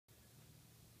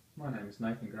My name is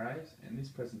Nathan Graves and this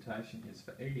presentation is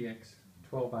for EDX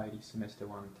 1280 Semester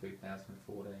 1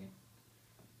 2014.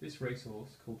 This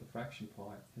resource, called the Fraction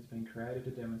Pipe, has been created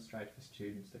to demonstrate for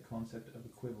students the concept of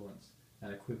equivalence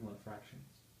and equivalent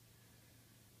fractions.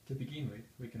 To begin with,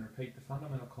 we can repeat the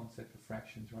fundamental concept of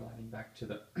fractions relating back to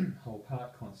the whole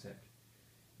part concept.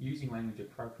 Using language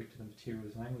appropriate to the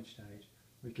materials language stage,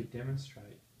 we could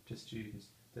demonstrate to students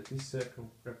that this circle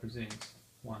represents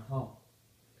one whole.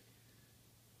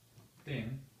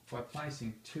 Then, by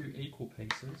placing two equal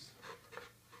pieces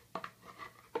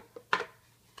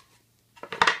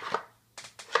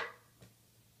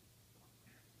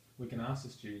we can ask the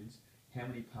students how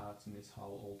many parts in this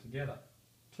whole altogether.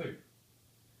 2.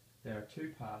 There are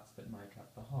two parts that make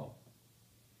up the whole.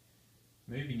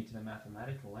 Moving into the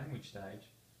mathematical language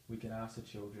stage, we could ask the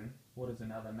children, what is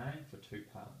another name for two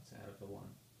parts out of the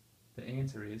one? The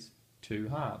answer is 2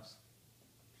 halves.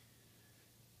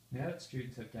 Now that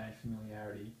students have gained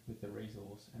familiarity with the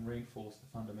resource and reinforced the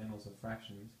fundamentals of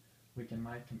fractions, we can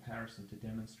make comparison to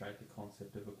demonstrate the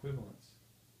concept of equivalence.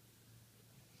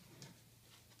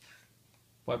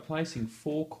 By placing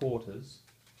 4 quarters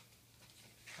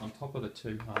on top of the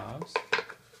 2 halves,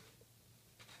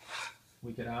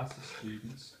 we could ask the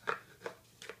students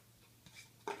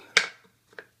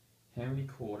how many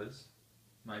quarters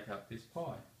make up this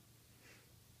pie?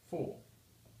 4.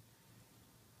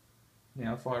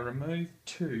 Now if I remove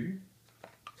 2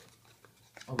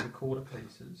 of the quarter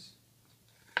pieces,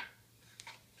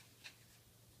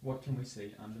 what can we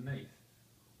see underneath?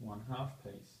 1/2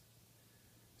 piece.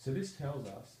 So this tells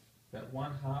us that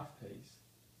 1/2 piece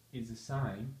is the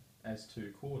same as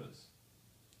 2 quarters.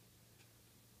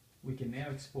 We can now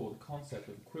explore the concept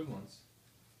of equivalence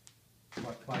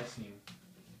by placing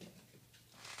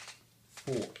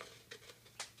 4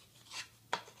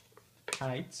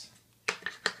 eighths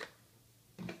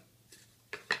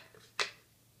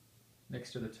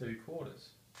next to the 2 quarters.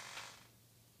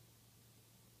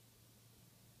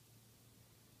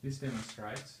 This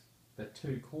demonstrates that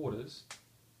 2 quarters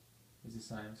is the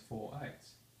same as 4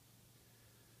 eighths.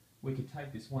 We could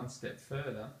take this one step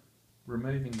further,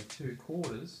 removing the 2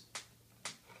 quarters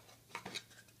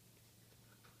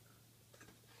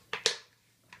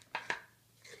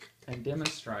and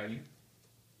demonstrating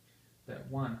that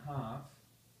 1/2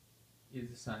 is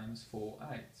the same as 4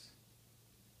 eighths.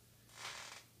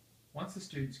 Once the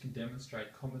students can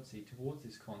demonstrate competency towards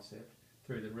this concept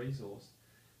through the resource,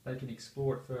 they can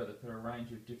explore it further through a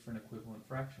range of different equivalent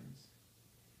fractions.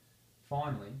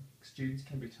 Finally, students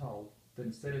can be told that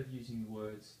instead of using the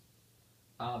words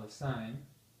are the same,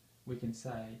 we can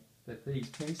say that these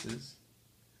pieces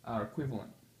are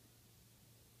equivalent.